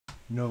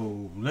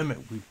No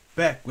Limit, we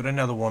back with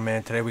another one,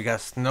 man. Today we got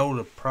Snow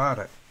the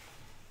product.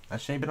 I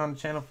ain't been on the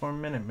channel for a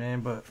minute,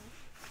 man, but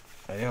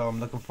yo,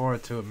 I'm looking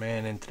forward to it,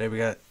 man. And today we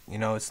got,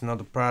 it's Snow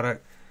the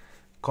product,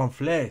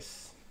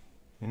 Cornfleis,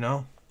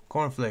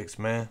 cornflakes,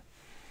 man.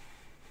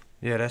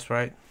 Yeah, that's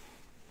right.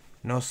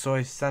 No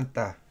soy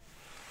Santa.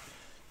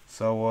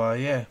 So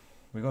yeah,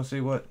 we're gonna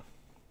see what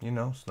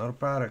Snow the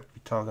product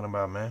we talking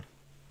about, man.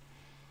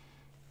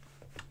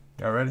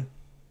 Y'all ready?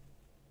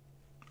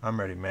 I'm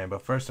ready, man.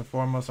 But first and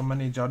foremost, I'm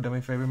gonna need y'all to do me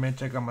a favor, man.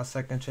 Check out my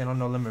second channel,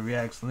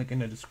 NoLimitReacts. Link in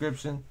the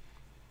description.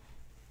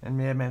 And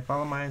yeah, man,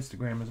 follow my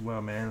Instagram as well,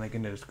 man. Link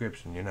in the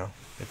description,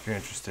 if you're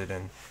interested.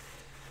 And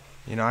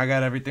I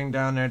got everything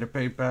down there, the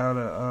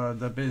PayPal,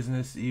 the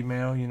business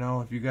email.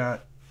 If you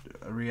got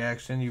a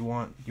reaction, you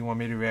want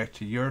me to react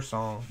to your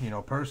song,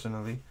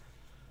 personally,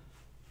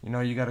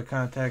 you gotta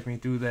contact me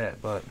through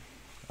that. But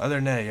other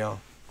than that,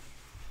 y'all,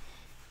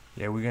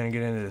 yeah, we're gonna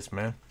get into this,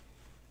 man.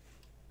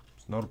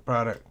 Snow the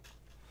product.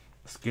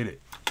 Let's get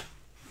it.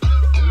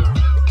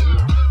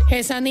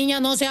 Esa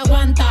niña no se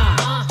aguanta,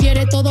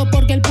 quiere todo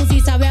porque el pussy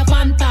sabe a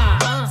Fanta.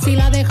 Si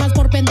la dejas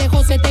por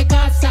pendejo se te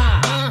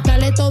casa.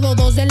 Dale todo,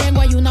 dos de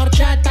lengua y una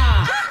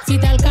horchata. Si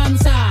te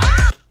alcanza.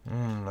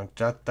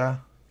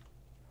 Horchata.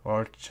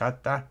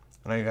 Horchata.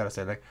 I know you gotta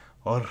say like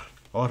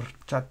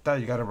horchata.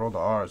 You gotta roll the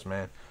R's,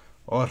 man.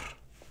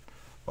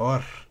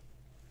 Horchata.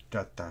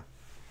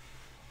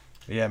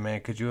 Yeah,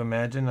 man. Could you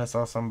imagine? I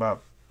saw something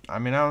about. I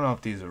mean, I don't know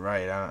if these are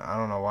right. I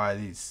don't know why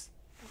these.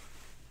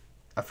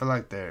 I feel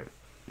like they're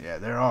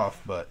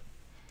off, but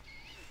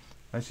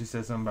like she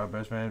said something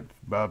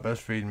about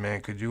breastfeeding,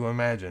 man. Could you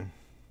imagine?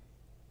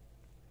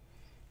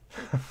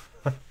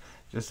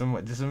 just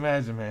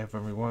imagine, man, for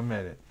me 1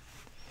 minute.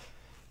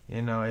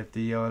 If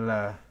the old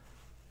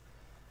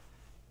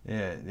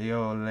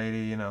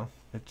lady,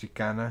 the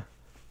Chicana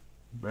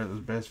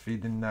was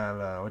breastfeeding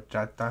la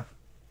horchata.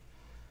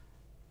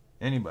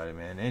 Anybody,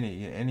 man,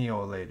 any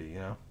old lady,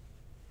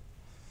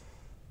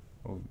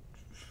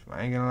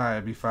 I ain't gonna lie,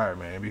 it'd be fire,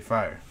 man. It'd be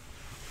fire.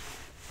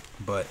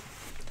 But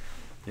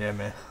yeah,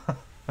 man.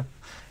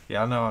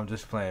 Y'all know I'm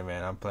just playing,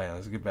 man. I'm playing.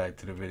 Let's get back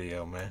to the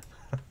video, man.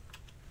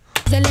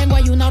 I'm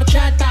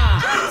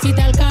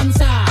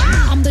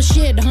the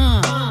shit,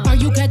 huh? Are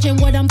you catching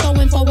what I'm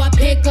throwing for a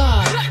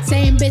pickup?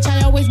 Same bitch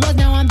I always was,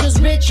 now I'm just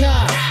richer.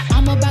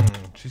 I'm about.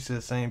 She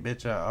said, same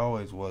bitch I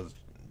always was.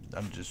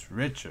 I'm just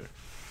richer.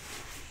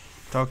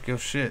 Talk your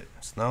shit,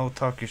 Snow.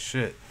 Talk your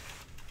shit.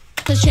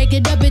 To shake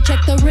it up and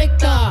check the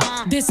Richter.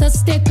 This a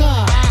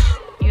sticker.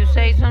 You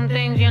say some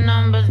things your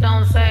numbers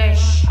don't say.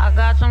 I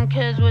got some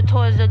kids with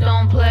toys that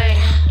don't play.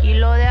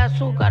 Kilo de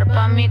azúcar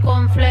pa mi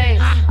Cornfleis.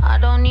 I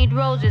don't need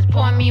roses,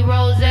 pour me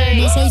rosé.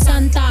 No soy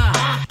Santa.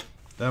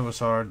 That was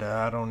hard.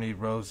 I don't need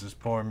roses,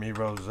 pour me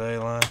rosé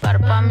line.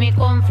 Pa mi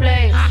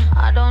Cornfleis.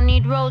 I don't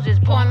need roses,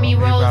 pour me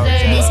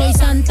rosé. No soy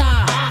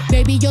Santa.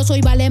 Baby, yo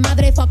soy vale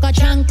madre, faca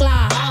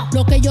chancla.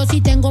 Lo que yo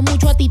sí tengo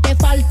mucho a ti te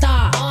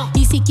falta.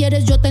 Y si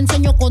quieres yo te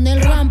enseño con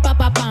el rampa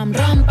pa pam,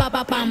 rampa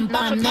pa pam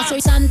pam. No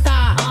soy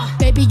Santa.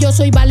 Baby, yo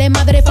soy vale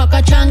madre,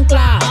 faca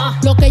chancla.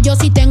 Lo que yo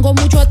sí tengo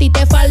mucho a ti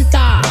te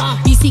falta.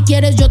 Y si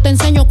quieres yo te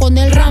enseño con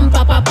el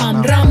rampa pa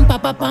pam,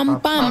 rampa pa pam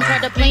pam. Don't try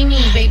to play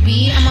me,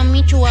 baby. I'ma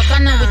meet you a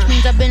Ghana, which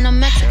means I've been a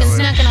Mexican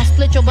snack and I'll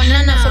split your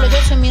banana. Solo yo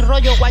sé mi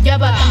rollo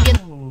guayaba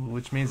también.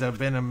 Which means I've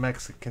been a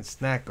Mexican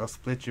snack. I'll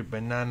split your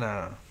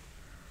banana.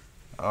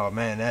 Oh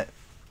man, that.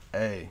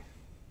 Hey.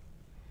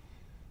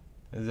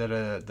 Is it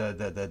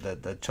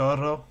the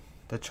chorro?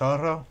 The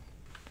chorro?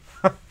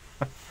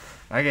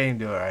 I can't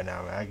do it right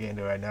now, man. I can't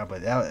do it right now,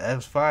 but that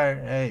was fire.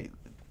 Hey,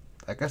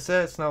 like I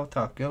said, Snow,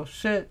 talk your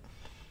shit.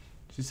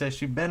 She said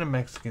she been a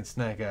Mexican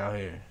snack out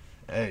here.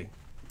 Hey.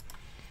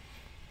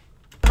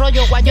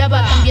 Rollo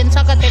guayaba, también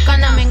sácate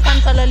cana. Me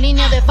encanta la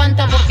línea de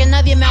Fanta porque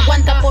nadie me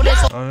aguanta por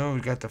eso. Oh no,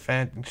 we got the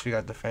Fanta. She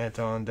got the Fanta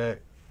on deck.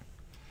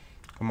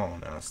 Come on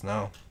now,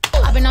 Snow.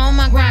 I've been on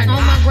my grind,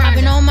 I've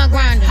been on my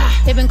grind.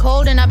 They've been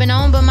cold and I've been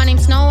on, but my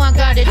name's Snow, I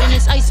got it. And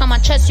it's ice on my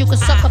chest, you can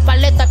suck a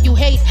paleta if you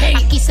hate.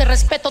 Aquí se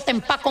respeto, te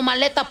empaco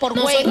maleta por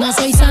güey. No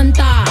soy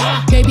Santa,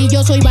 baby,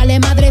 yo soy vale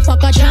madre,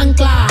 faca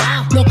chancla.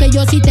 Lo que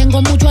yo sí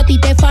tengo mucho a ti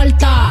te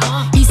falta.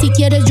 Y si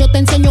quieres yo te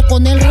enseño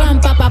con el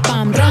rampa pa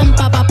pam,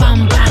 rampa pa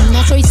pam pam.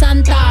 No soy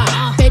Santa,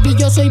 baby,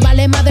 yo soy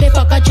vale madre,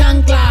 faca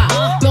chancla.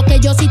 Lo que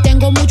yo sí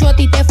tengo mucho a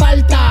ti te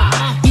falta.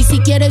 Y si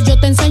quieres yo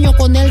te enseño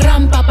con el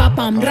rampa pa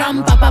pam,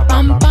 rampa pa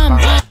pam pam.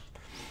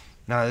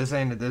 Nah, this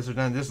ain't this or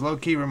nothing. This low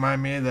key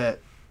remind me of that.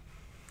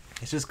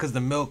 It's just cause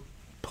the milk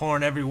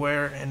pouring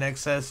everywhere in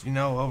excess,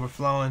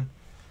 overflowing.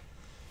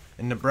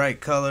 In the bright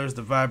colors,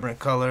 the vibrant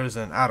colors,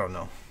 and I don't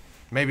know.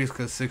 Maybe it's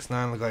cause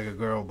 6ix9ine looked like a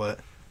girl,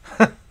 but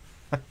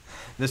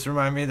this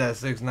remind me of that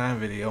 6ix9ine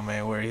video,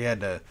 man, where he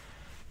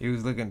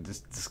was looking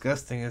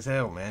disgusting as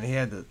hell, man. He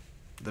had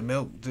the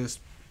milk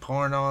just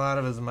pouring all out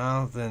of his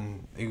mouth,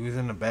 and he was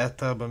in the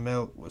bathtub of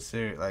milk. Was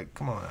serious, like,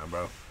 come on now,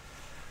 bro.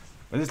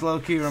 But this low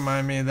key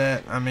remind me of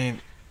that. I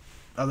mean,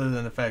 other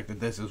than the fact that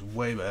this is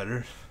way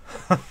better.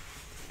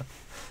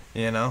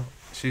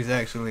 She's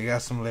actually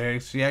got some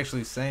lyrics. She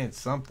actually saying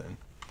something.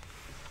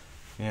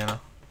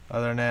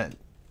 other than that,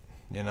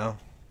 you know,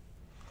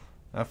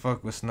 I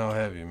fuck with Snow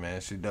heavy,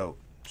 man. She dope.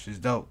 She's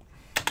dope.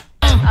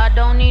 I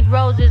don't need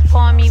roses,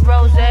 pour me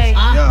rose.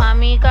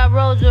 Mommy got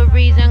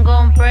rosaries and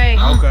gon' pray.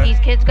 These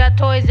kids got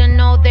toys and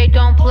no, they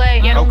don't play.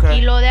 Quiero un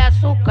kilo de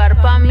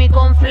azúcar pa' mi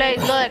Cornfleis.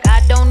 Look,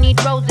 I don't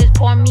need roses,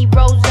 pour me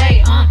rose.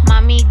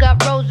 Mommy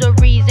got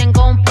rosaries and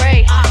gon'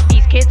 pray.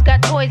 These kids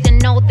got toys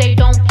and no, they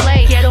don't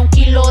play. Quiero un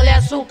kilo de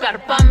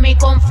azúcar pa' mi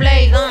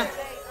Cornfleis.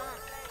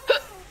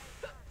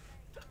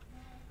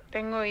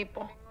 Tengo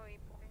hipo.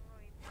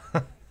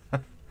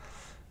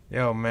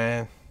 Yo,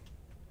 man.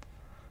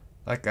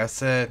 Like I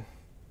said,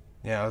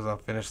 yeah, I was gonna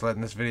finish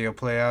letting this video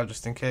play out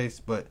just in case,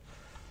 but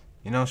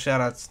you know,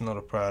 shout out to Snow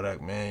the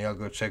product, man. Y'all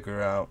go check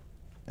her out.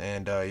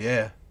 And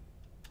yeah,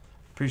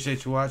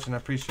 appreciate you watching. I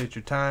appreciate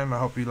your time. I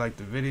hope you liked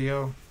the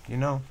video. You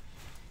know,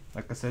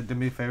 like I said, do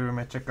me a favor,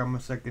 man. Check out my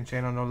second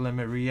channel,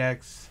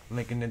 NoLimitReacts.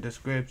 Link in the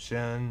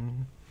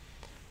description.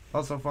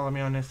 Also follow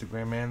me on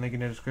Instagram, man. Link in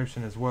the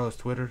description as well as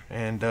Twitter.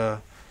 And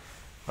other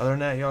than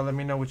that, y'all let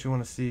me know what you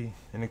want to see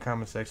in the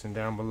comment section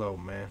down below,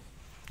 man.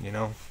 You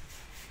know.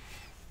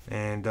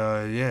 And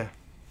yeah,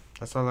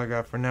 that's all I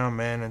got for now,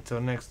 man.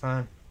 Until next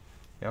time,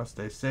 y'all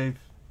stay safe,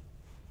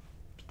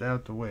 stay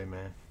out the way,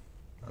 man.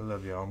 I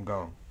love y'all. I'm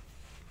gone.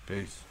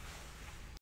 Peace.